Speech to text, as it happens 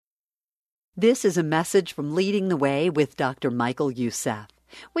This is a message from Leading the Way with Dr. Michael Youssef.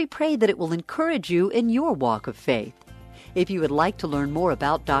 We pray that it will encourage you in your walk of faith. If you would like to learn more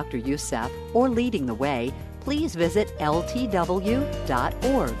about Dr. Youssef or Leading the Way, please visit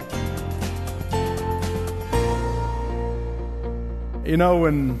ltw.org. You know,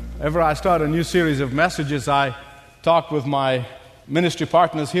 whenever I start a new series of messages, I talk with my ministry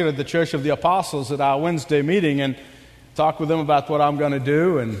partners here at the Church of the Apostles at our Wednesday meeting and talk with them about what I'm going to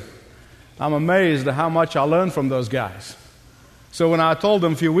do, and I'm amazed at how much I learn from those guys. So when I told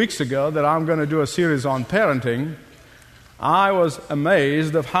them a few weeks ago that I'm going to do a series on parenting, I was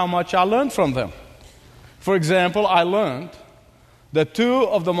amazed of how much I learned from them. For example, I learned that two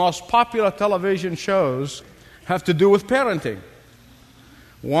of the most popular television shows have to do with parenting.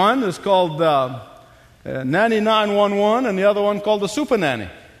 One is called Nanny 911, and the other one called The Super Nanny.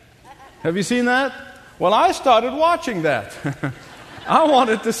 Have you seen that? Well, I started watching that. I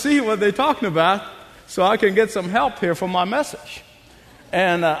wanted to see what they're talking about so I can get some help here for my message.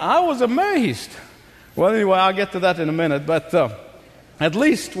 And I was amazed. Well, anyway, I'll get to that in a minute. But at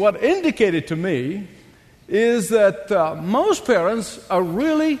least what indicated to me is that most parents are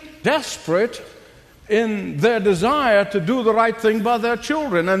really desperate in their desire to do the right thing by their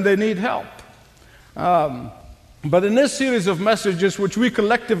children, and they need help. But in this series of messages, which we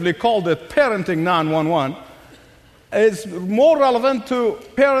collectively called it Parenting 911, it's more relevant to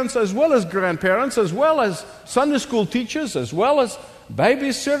parents as well as grandparents, as well as Sunday school teachers, as well as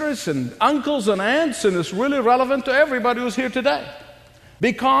babysitters and uncles and aunts, and it's really relevant to everybody who's here today.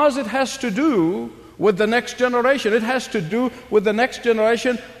 Because it has to do with the next generation. It has to do with the next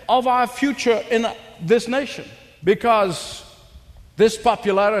generation of our future in this nation. Because this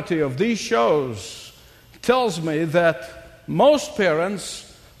popularity of these shows tells me that most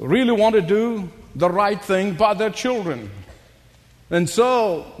parents really want to do the right thing by their children. And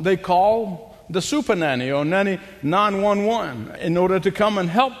so they call the Super Nanny or Nanny 911 in order to come and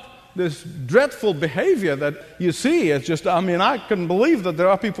help this dreadful behavior that you see. It's just, I couldn't believe that there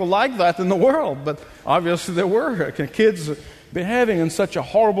are people like that in the world, but obviously there were kids behaving in such a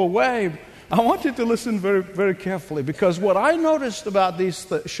horrible way. I want you to listen very, very carefully, because what I noticed about these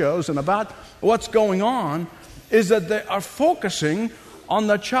shows and about what's going on is that they are focusing on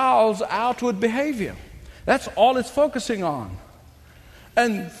the child's outward behavior. That's all it's focusing on.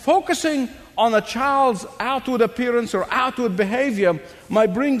 And focusing on a child's outward appearance or outward behavior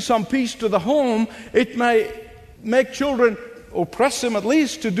might bring some peace to the home. It may make children, or press them at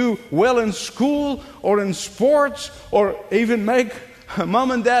least, to do well in school or in sports, or even make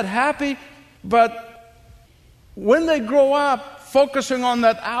mom and dad happy. But when they grow up focusing on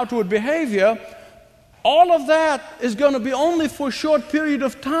that outward behavior, all of that is going to be only for a short period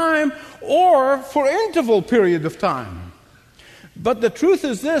of time or for interval period of time. But the truth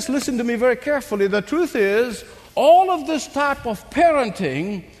is this, listen to me very carefully, the truth is all of this type of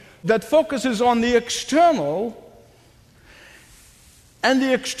parenting that focuses on the external and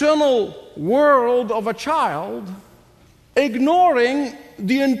the external world of a child, ignoring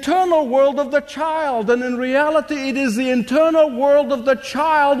the internal world of the child. And in reality, it is the internal world of the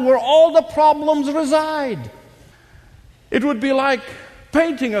child where all the problems reside. It would be like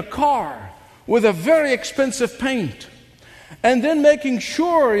painting a car with a very expensive paint, and then making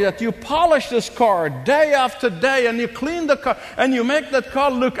sure that you polish this car day after day, and you clean the car, and you make that car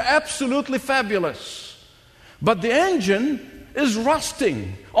look absolutely fabulous. But the engine is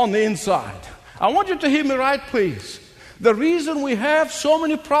rusting on the inside. I want you to hear me right, please. The reason we have so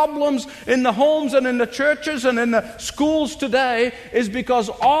many problems in the homes and in the churches and in the schools today is because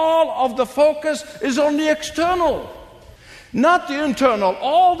all of the focus is on the external, not the internal.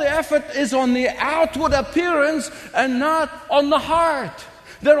 All the effort is on the outward appearance and not on the heart.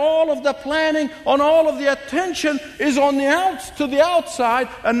 That all of the planning, on all of the attention is on the outside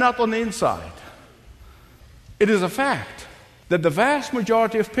and not on the inside. It is a fact that the vast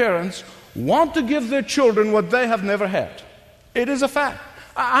majority of parents want to give their children what they have never had. It is a fact.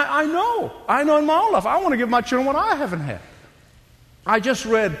 I know in my own life, I want to give my children what I haven't had. I just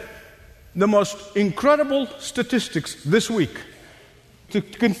read the most incredible statistics this week to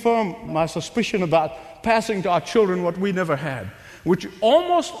confirm my suspicion about passing to our children what we never had, which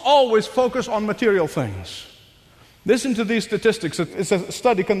almost always focus on material things. Listen to these statistics. It's a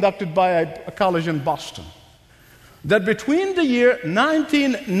study conducted by a college in Boston. That between the year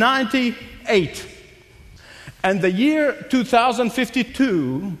 1998 and the year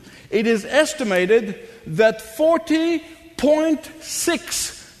 2052, it is estimated that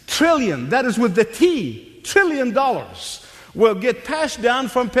 40.6 trillion, that is with the T, trillion dollars, will get passed down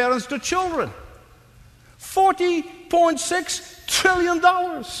from parents to children. $40.6 trillion.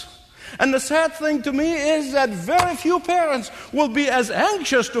 And the sad thing to me is that very few parents will be as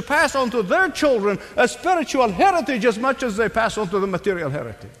anxious to pass on to their children a spiritual heritage as much as they pass on to the material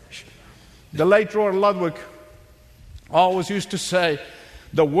heritage. The late Roy Ludwig always used to say,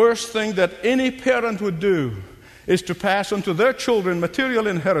 the worst thing that any parent would do is to pass on to their children material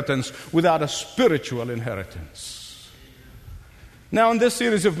inheritance without a spiritual inheritance. Now, in this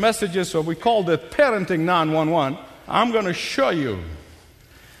series of messages, so we called it Parenting 911, I'm going to show you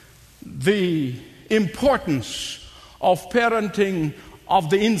the importance of parenting of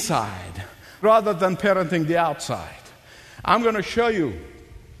the inside rather than parenting the outside. I'm going to show you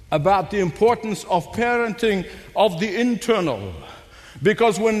about the importance of parenting of the internal,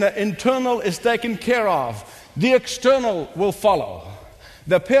 because when the internal is taken care of, the external will follow.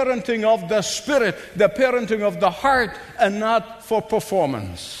 The parenting of the spirit, the parenting of the heart, and not for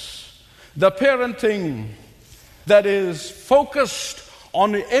performance. The parenting that is focused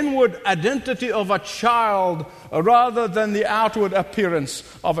on the inward identity of a child rather than the outward appearance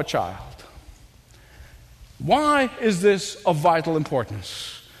of a child. Why is this of vital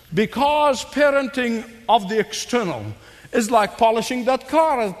importance? Because parenting of the external is like polishing that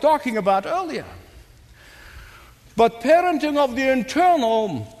car I was talking about earlier. But parenting of the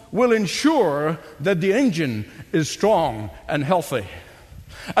internal will ensure that the engine is strong and healthy.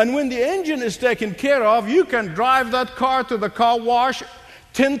 And when the engine is taken care of, you can drive that car to the car wash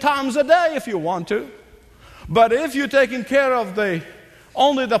 10 times a day if you want to. But if you're taking care of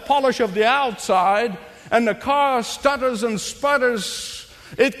only the polish of the outside, and the car stutters and sputters,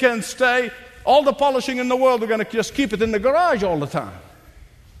 it can stay. All the polishing in the world, we're going to just keep it in the garage all the time.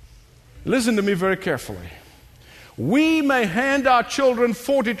 Listen to me very carefully. We may hand our children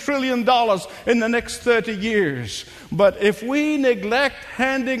 $40 trillion in the next 30 years, but if we neglect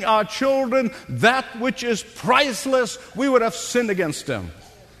handing our children that which is priceless, we would have sinned against them.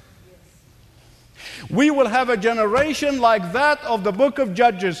 We will have a generation like that of the book of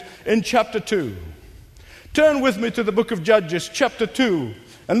Judges in chapter 2. Turn with me to the book of Judges, chapter 2,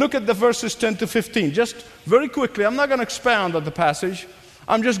 and look at the verses 10 to 15. Just very quickly, I'm not going to expound on the passage.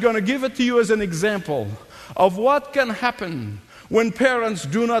 I'm just going to give it to you as an example of what can happen when parents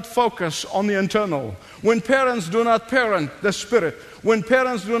do not focus on the internal, when parents do not parent the spirit, when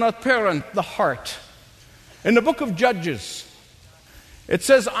parents do not parent the heart. In the book of Judges, it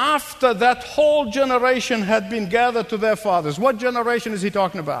says, after that whole generation had been gathered to their fathers. What generation is he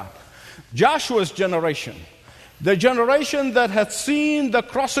talking about? Joshua's generation. The generation that had seen the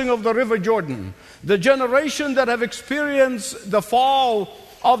crossing of the river Jordan. The generation that have experienced the fall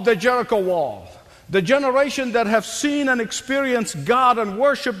of the Jericho wall. The generation that have seen and experienced God and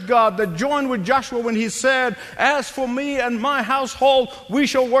worshiped God, that joined with Joshua when he said, as for me and my household, we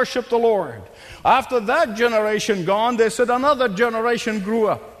shall worship the Lord. After that generation gone, they said another generation grew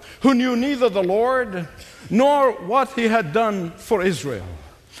up, who knew neither the Lord nor what he had done for Israel.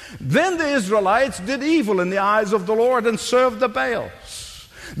 Then the Israelites did evil in the eyes of the Lord and served the Baals.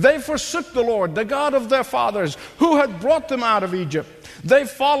 They forsook the Lord, the God of their fathers, who had brought them out of Egypt. They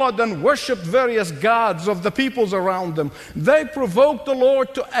followed and worshipped various gods of the peoples around them. They provoked the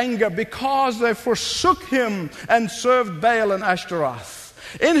Lord to anger because they forsook him and served Baal and Ashtaroth.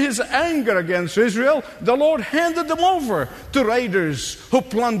 In his anger against Israel, the Lord handed them over to raiders who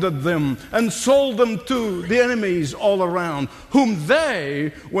plundered them and sold them to the enemies all around, whom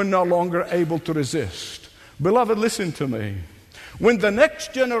they were no longer able to resist. Beloved, listen to me. When the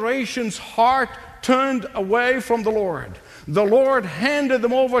next generation's heart turned away from the Lord handed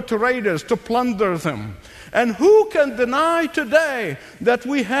them over to raiders to plunder them. And who can deny today that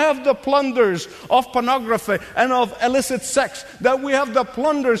we have the plunders of pornography and of illicit sex, that we have the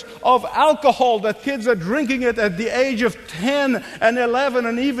plunders of alcohol, that kids are drinking it at the age of 10 and 11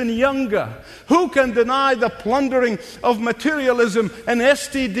 and even younger? Who can deny the plundering of materialism and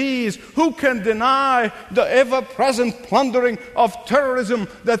STDs? Who can deny the ever-present plundering of terrorism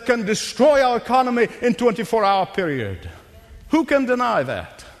that can destroy our economy in 24-hour period? Who can deny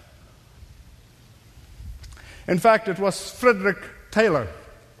that? In fact, it was Frederick Taylor,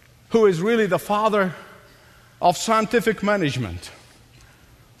 who is really the father of scientific management.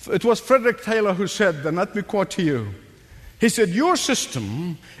 It was Frederick Taylor who said, and let me quote to you, he said, your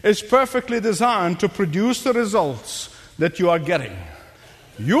system is perfectly designed to produce the results that you are getting.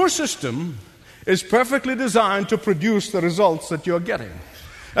 Your system is perfectly designed to produce the results that you are getting.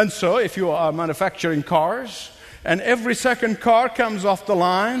 And so, if you are manufacturing cars, and every second car comes off the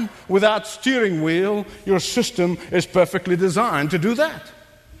line without steering wheel, your system is perfectly designed to do that.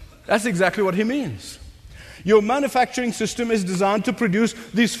 That's exactly what he means. Your manufacturing system is designed to produce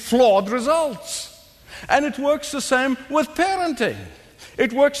these flawed results. And it works the same with parenting.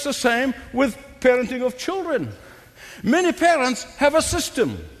 It works the same with parenting of children. Many parents have a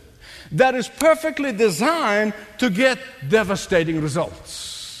system that is perfectly designed to get devastating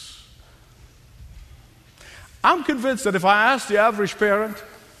results. I'm convinced that if I ask the average parent,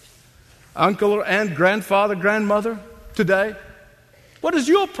 uncle or aunt, grandfather, grandmother today, what is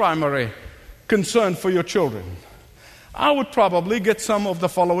your primary concern for your children? I would probably get some of the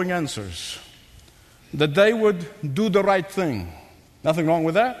following answers. That they would do the right thing. Nothing wrong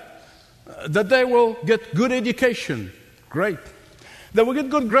with that. That they will get good education. Great. That will get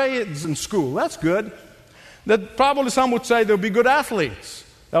good grades in school. That's good. That probably some would say they'll be good athletes.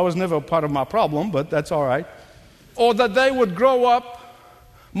 That was never part of my problem, but that's all right. Or that they would grow up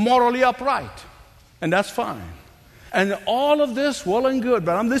morally upright. And that's fine. And all of this, well and good,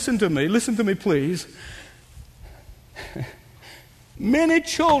 but listen to me please. Many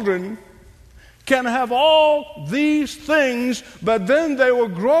children can have all these things, but then they will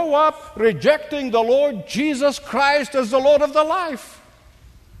grow up rejecting the Lord Jesus Christ as the Lord of their life.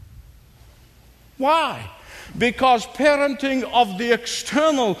 Why? Because parenting of the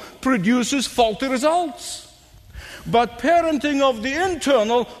external produces faulty results. But parenting of the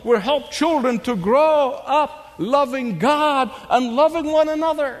internal will help children to grow up loving God and loving one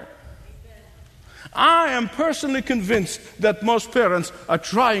another. I am personally convinced that most parents are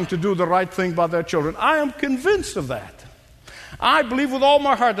trying to do the right thing by their children. I am convinced of that. I believe with all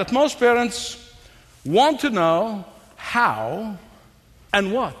my heart that most parents want to know how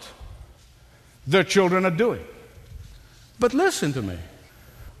and what their children are doing. But listen to me.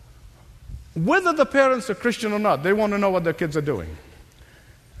 Whether the parents are Christian or not, they want to know what their kids are doing.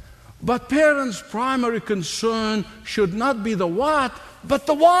 But parents' primary concern should not be the what, but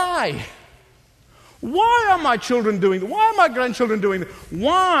the why. Why are my children doing? Why are my grandchildren doing?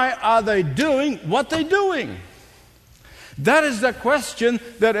 Why are they doing what they're doing? That is the question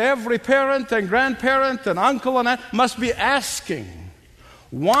that every parent and grandparent and uncle and aunt must be asking.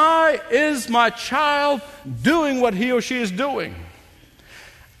 Why is my child doing what he or she is doing?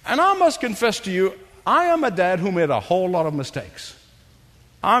 And I must confess to you, I am a dad who made a whole lot of mistakes.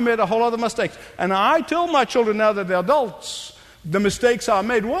 I made a whole lot of mistakes. And I tell my children now that they're adults, the mistakes I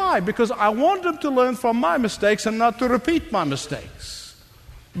made. Why? Because I want them to learn from my mistakes and not to repeat my mistakes.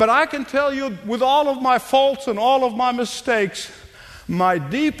 But I can tell you, with all of my faults and all of my mistakes, my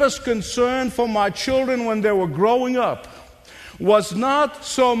deepest concern for my children when they were growing up was not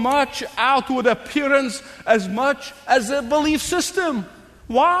so much outward appearance as much as their belief system.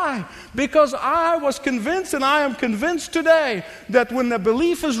 Why? Because I was convinced, and I am convinced today, that when the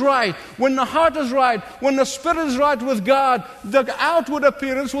belief is right, when the heart is right, when the spirit is right with God, the outward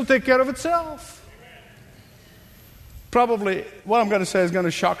appearance will take care of itself. Probably what I'm going to say is going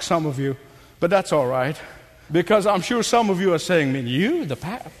to shock some of you, but that's all right. Because I'm sure some of you are saying, "Man, you, the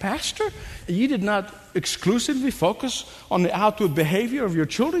pastor, you did not exclusively focus on the outward behavior of your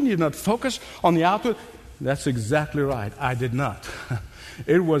children? You did not focus on the outward..." That's exactly right. I did not.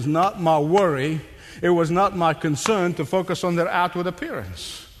 It was not my worry, it was not my concern to focus on their outward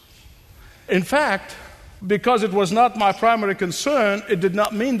appearance. In fact, because it was not my primary concern, it did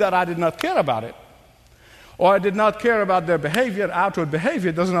not mean that I did not care about it. Or I did not care about their behavior, outward behavior.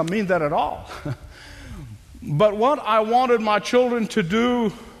 It does not mean that at all. But what I wanted my children to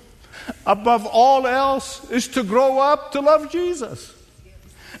do above all else is to grow up to love Jesus.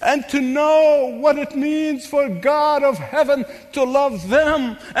 And to know what it means for God of heaven to love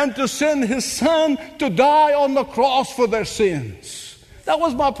them and to send His Son to die on the cross for their sins. That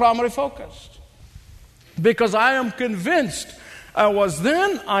was my primary focus. Because I am convinced, I was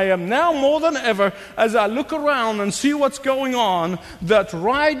then, I am now more than ever, as I look around and see what's going on, that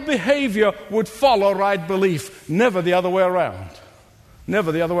right behavior would follow right belief. Never the other way around.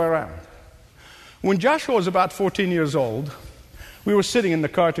 Never the other way around. When Joshua was about 14 years old, we were sitting in the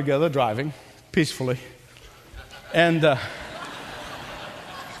car together, driving peacefully. And, I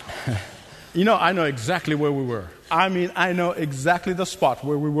know exactly where we were. I know exactly the spot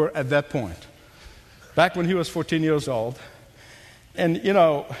where we were at that point. Back when he was 14 years old. And,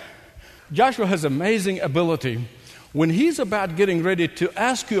 Joshua has amazing ability. When he's about getting ready to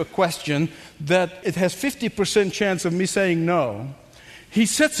ask you a question that it has 50% chance of me saying no, he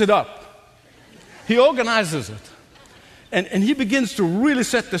sets it up. He organizes it. And he begins to really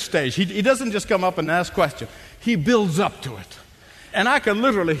set the stage. He doesn't just come up and ask questions. He builds up to it. And I can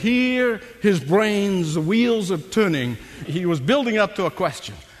literally hear his brains, the wheels are turning. He was building up to a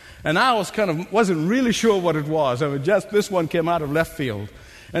question. And I wasn't really sure what it was. This one came out of left field.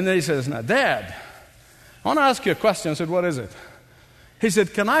 And then he says, "Now, Dad, I want to ask you a question." I said, "What is it?" He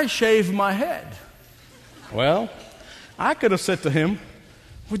said, "Can I shave my head?" Well, I could have said to him,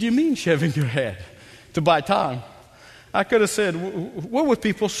 What do you mean shaving your head to buy time? I could have said, what would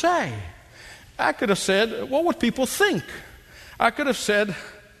people say? I could have said, what would people think? I could have said,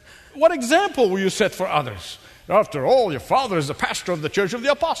 what example will you set for others? After all, your father is the pastor of the Church of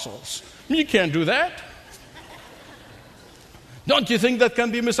the Apostles. You can't do that. Don't you think that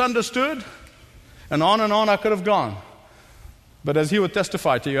can be misunderstood? And on I could have gone. But as he would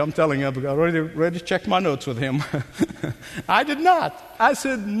testify to you, I'm telling you, I've already checked my notes with him. I did not. I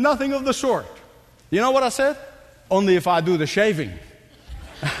said nothing of the sort. You know what I said? Only if I do the shaving.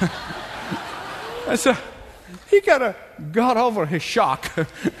 And so he kind of got over his shock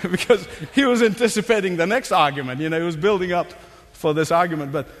because he was anticipating the next argument. He was building up for this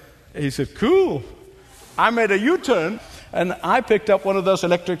argument. But he said, cool. I made a U-turn, and I picked up one of those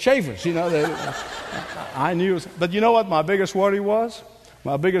electric shavers. I knew. But you know what my biggest worry was?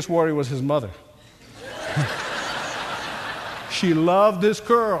 My biggest worry was his mother. She loved his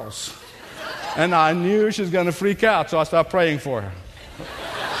curls. And I knew she was going to freak out, so I started praying for her.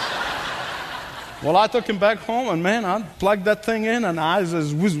 Well, I took him back home, and man, I plugged that thing in, and I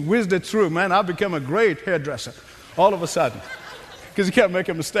just whizzed it through. Man, I became a great hairdresser all of a sudden. Because you can't make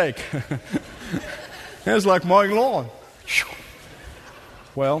a mistake. It's like mowing lawn.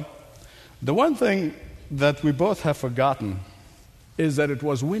 Well, the one thing that we both have forgotten is that it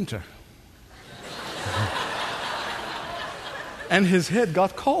was winter. And his head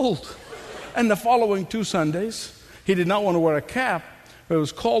got cold. And the following 2 Sundays, he did not want to wear a cap. It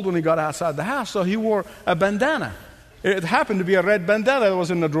was cold when he got outside the house, so he wore a bandana. It happened to be a red bandana that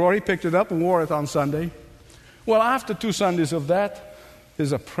was in the drawer. He picked it up and wore it on Sunday. Well, after 2 Sundays of that,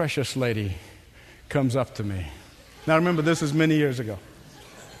 there's a precious lady comes up to me. Now remember, this is many years ago.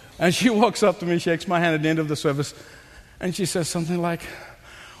 And she walks up to me, shakes my hand at the end of the service, and she says something like,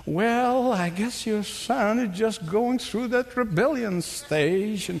 well, I guess your son is just going through that rebellion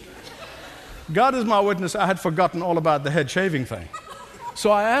stage. And God is my witness, I had forgotten all about the head shaving thing. So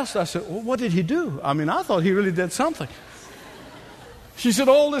I asked, I said, well, what did he do? I mean, I thought he really did something. She said,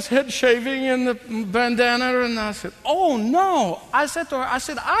 all this head shaving and the bandana. And I said, oh, no. I said to her,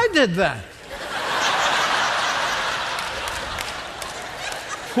 I did that.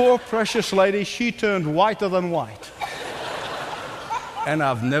 Poor precious lady, she turned whiter than white. And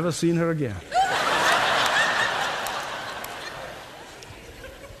I've never seen her again.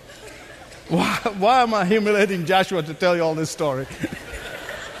 Why am I humiliating Joshua to tell you all this story?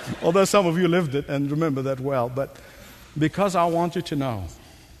 Although some of you lived it and remember that well. But because I want you to know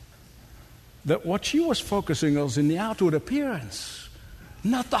that what she was focusing on was in the outward appearance,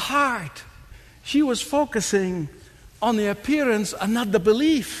 not the heart. She was focusing on the appearance and not the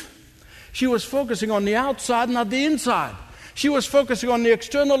belief. She was focusing on the outside, not the inside. She was focusing on the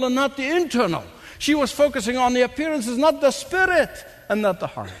external and not the internal. She was focusing on the appearances, not the spirit and not the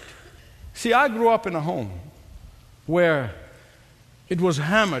heart. See, I grew up in a home where it was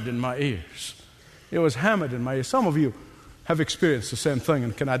hammered in my ears. It was hammered in my ears. Some of you have experienced the same thing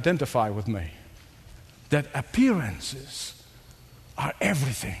and can identify with me. That appearances are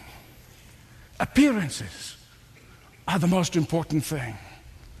everything. Appearances are the most important thing.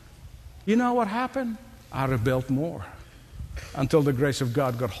 You know what happened? I rebelled more until the grace of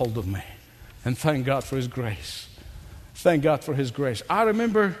God got hold of me. And thank God for His grace. Thank God for His grace. I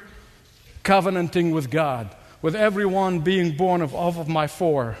remember covenanting with God, with everyone being born of my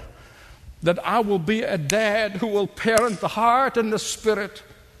 4, that I will be a dad who will parent the heart and the spirit.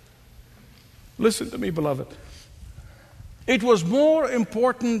 Listen to me, beloved. It was more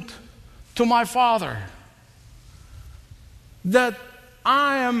important to my father that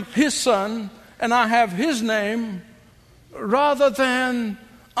I am his son and I have his name, rather than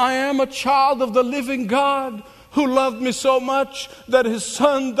I am a child of the living God who loved me so much that His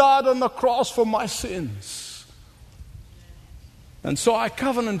Son died on the cross for my sins. And so I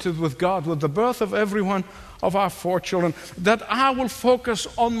covenanted with God with the birth of every one of our 4 children that I will focus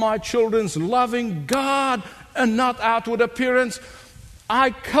on my children's loving God and not outward appearance. I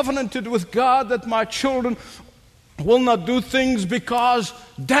covenanted with God that my children will not do things because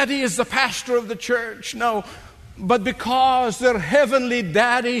Daddy is the pastor of the church. No, but because their heavenly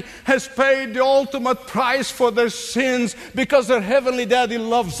Daddy has paid the ultimate price for their sins, because their heavenly Daddy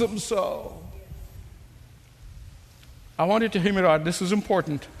loves them so. I want you to hear me right. This is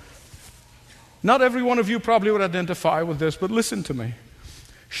important. Not every one of you probably would identify with this, but listen to me.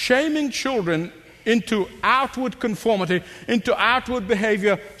 Shaming children into outward conformity, into outward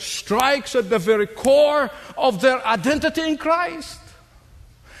behavior, strikes at the very core of their identity in Christ.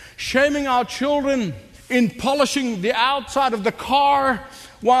 Shaming our children in polishing the outside of the car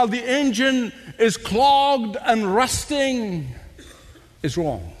while the engine is clogged and rusting is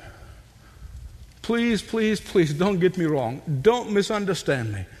wrong. Please, please, please don't get me wrong. Don't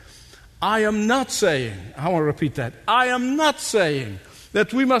misunderstand me. I am not saying, I want to repeat that, I am not saying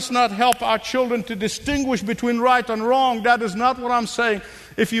that we must not help our children to distinguish between right and wrong. That is not what I'm saying.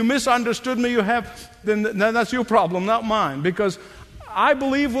 If you misunderstood me, then that's your problem, not mine. Because I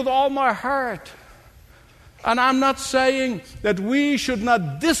believe with all my heart. And I'm not saying that we should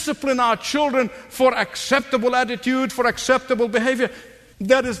not discipline our children for acceptable attitude, for acceptable behavior.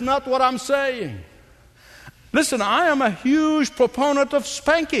 That is not what I'm saying. Listen, I am a huge proponent of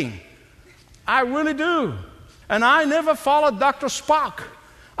spanking. I really do. And I never followed Dr. Spock.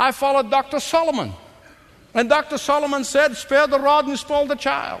 I followed Dr. Solomon. And Dr. Solomon said, spare the rod and spoil the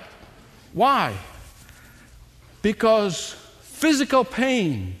child. Why? Because physical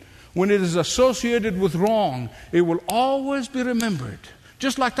pain, when it is associated with wrong, it will always be remembered.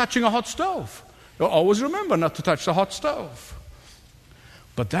 Just like touching a hot stove. You'll always remember not to touch the hot stove.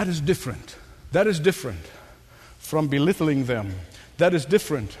 But that is different. That is different from belittling them. That is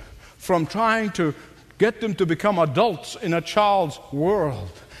different from trying to get them to become adults in a child's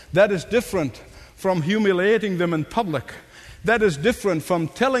world. That is different from humiliating them in public. That is different from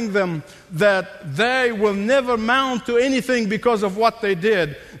telling them that they will never amount to anything because of what they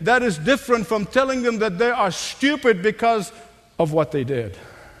did. That is different from telling them that they are stupid because of what they did.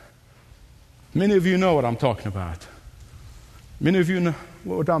 Many of you know what I'm talking about. Many of you know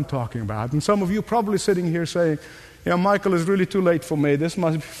what I'm talking about. And some of you probably sitting here saying, yeah, Michael, it's really too late for me. This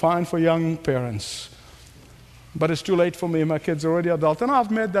must be fine for young parents. But it's too late for me. My kid's already adult. And I've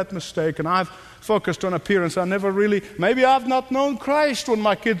made that mistake. And I've focused on appearance. Maybe I've not known Christ when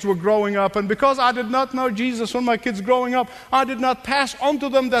my kids were growing up. And because I did not know Jesus when my kids growing up, I did not pass on to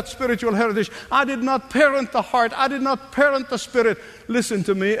them that spiritual heritage. I did not parent the heart. I did not parent the spirit. Listen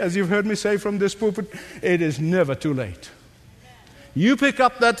to me, as you've heard me say from this pulpit, it is never too late. You pick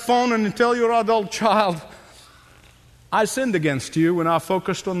up that phone and tell your adult child, I sinned against you when I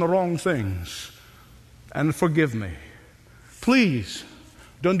focused on the wrong things. And forgive me. Please,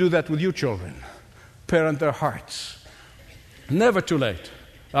 don't do that with your children. Parent their hearts. Never too late.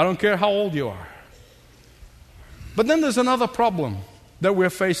 I don't care how old you are. But then there's another problem that we're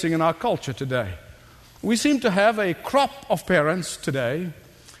facing in our culture today. We seem to have a crop of parents today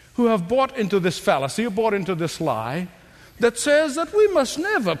who have bought into this fallacy, bought into this lie, that says that we must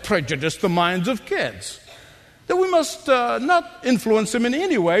never prejudice the minds of kids. That we must not influence them in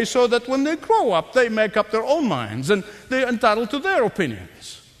any way so that when they grow up, they make up their own minds and they're entitled to their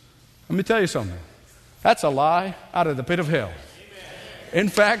opinions. Let me tell you something. That's a lie out of the pit of hell. In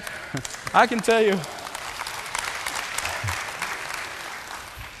fact, I can tell you,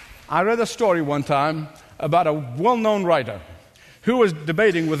 I read a story one time about a well-known writer who was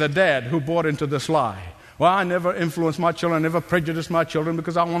debating with a dad who bought into this lie. Well, I never influence my children, I never prejudice my children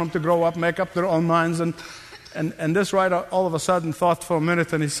because I want them to grow up, make up their own minds. And this writer all of a sudden thought for a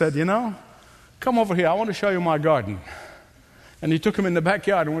minute and he said, come over here, I want to show you my garden. And he took him in the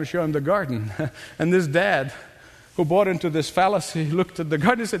backyard and wanted to show him the garden. And this dad, who bought into this fallacy, looked at the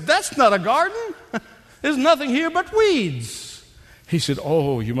garden and said, that's not a garden. There's nothing here but weeds. He said,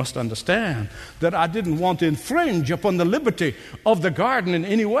 oh, you must understand that I didn't want to infringe upon the liberty of the garden in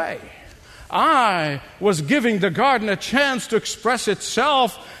any way. I was giving the garden a chance to express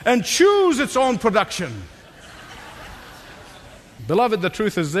itself and choose its own production. Beloved, the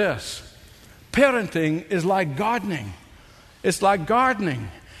truth is this. Parenting is like gardening. It's like gardening.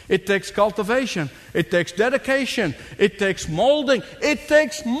 It takes cultivation. It takes dedication. It takes molding. It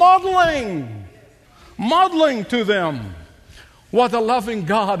takes modeling. Modeling to them what a loving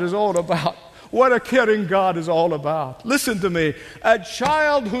God is all about. What a caring God is all about. Listen to me. A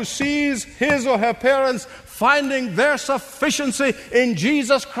child who sees his or her parents finding their sufficiency in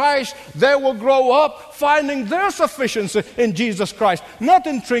Jesus Christ, they will grow up finding their sufficiency in Jesus Christ. Not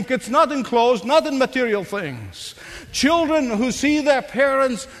in trinkets, not in clothes, not in material things. Children who see their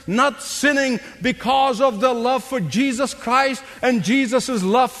parents not sinning because of their love for Jesus Christ and Jesus'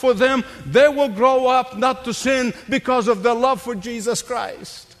 love for them, they will grow up not to sin because of their love for Jesus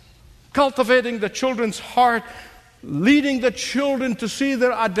Christ. Cultivating the children's heart, leading the children to see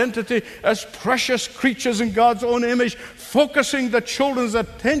their identity as precious creatures in God's own image, focusing the children's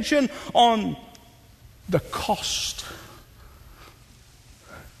attention on the cost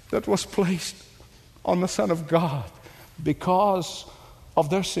that was placed on the Son of God because of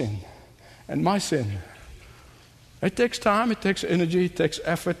their sin and my sin. It takes time, it takes energy, it takes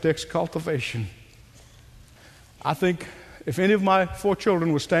effort, it takes cultivation. I think if any of my 4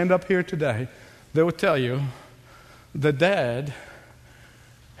 children would stand up here today, they would tell you that Dad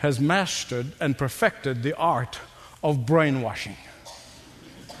has mastered and perfected the art of brainwashing.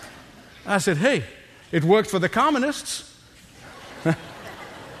 I said, hey, it worked for the communists.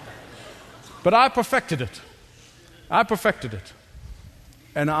 But I perfected it. I perfected it.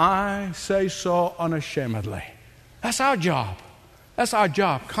 And I say so unashamedly. That's our job. That's our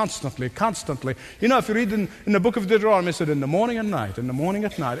job, constantly, constantly. You know, if you read in the book of Deuteronomy, it said in the morning and night, in the morning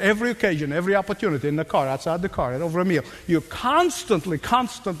at night, every occasion, every opportunity, in the car, outside the car, and over a meal, you're constantly,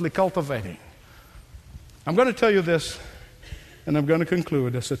 constantly cultivating. I'm going to tell you this, and I'm going to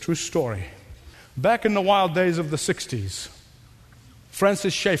conclude. It's a true story. Back in the wild days of the 60s,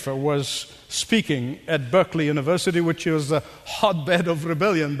 Francis Schaeffer was speaking at Berkeley University, which was a hotbed of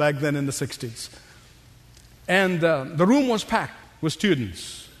rebellion back then in the 60s. And the room was packed with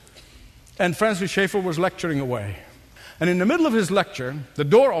students. And Francis Schaeffer was lecturing away. And in the middle of his lecture, the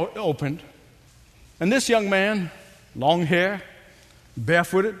door opened, and this young man, long hair,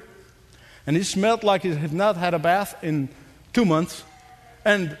 barefooted, and he smelled like he had not had a bath in 2 months.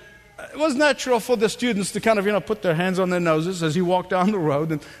 And it was natural for the students to kind of, put their hands on their noses as he walked down the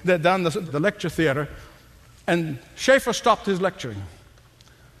road and down the lecture theater. And Schaeffer stopped his lecturing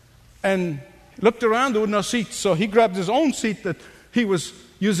and looked around. There were no seats, so he grabbed his own seat that he was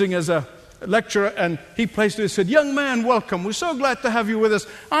using as a lecturer, and he placed it. He said, young man, welcome. We're so glad to have you with us.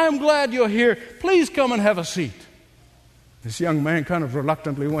 I am glad you're here. Please come and have a seat. This young man kind of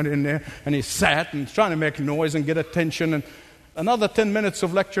reluctantly went in there, and he sat and was trying to make noise and get attention. And another 10 minutes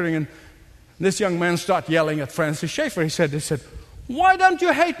of lecturing, and this young man started yelling at Francis Schaeffer. He said, why don't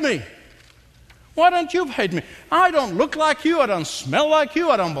you hate me? Why don't you hate me? I don't look like you. I don't smell like you.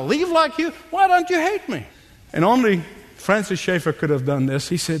 I don't believe like you. Why don't you hate me? And only Francis Schaeffer could have done this.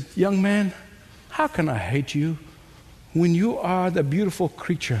 He said, young man, how can I hate you when you are the beautiful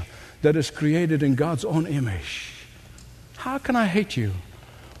creature that is created in God's own image? How can I hate you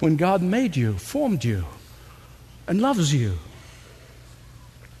when God made you, formed you, and loves you?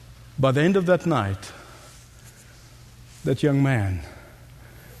 By the end of that night, that young man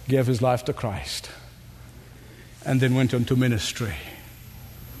gave his life to Christ and then went on to ministry.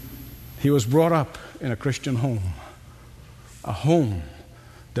 He was brought up in a Christian home, a home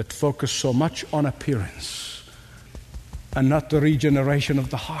that focused so much on appearance and not the regeneration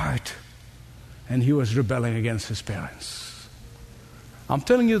of the heart. And he was rebelling against his parents. I'm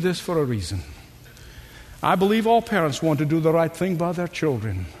telling you this for a reason. I believe all parents want to do the right thing by their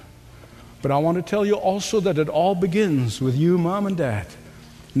children. But I want to tell you also that it all begins with you, mom and dad,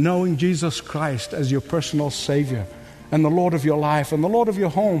 knowing Jesus Christ as your personal Savior and the Lord of your life and the Lord of your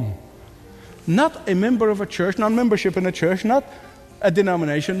home. Not a member of a church, not membership in a church, not a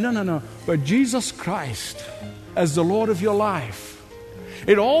denomination, no, but Jesus Christ as the Lord of your life.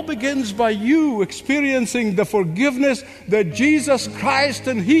 It all begins by you experiencing the forgiveness that Jesus Christ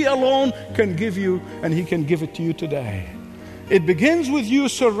and He alone can give you, and He can give it to you today. It begins with you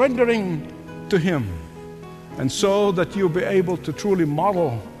surrendering to Him, and so that you'll be able to truly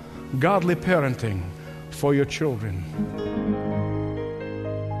model godly parenting for your children.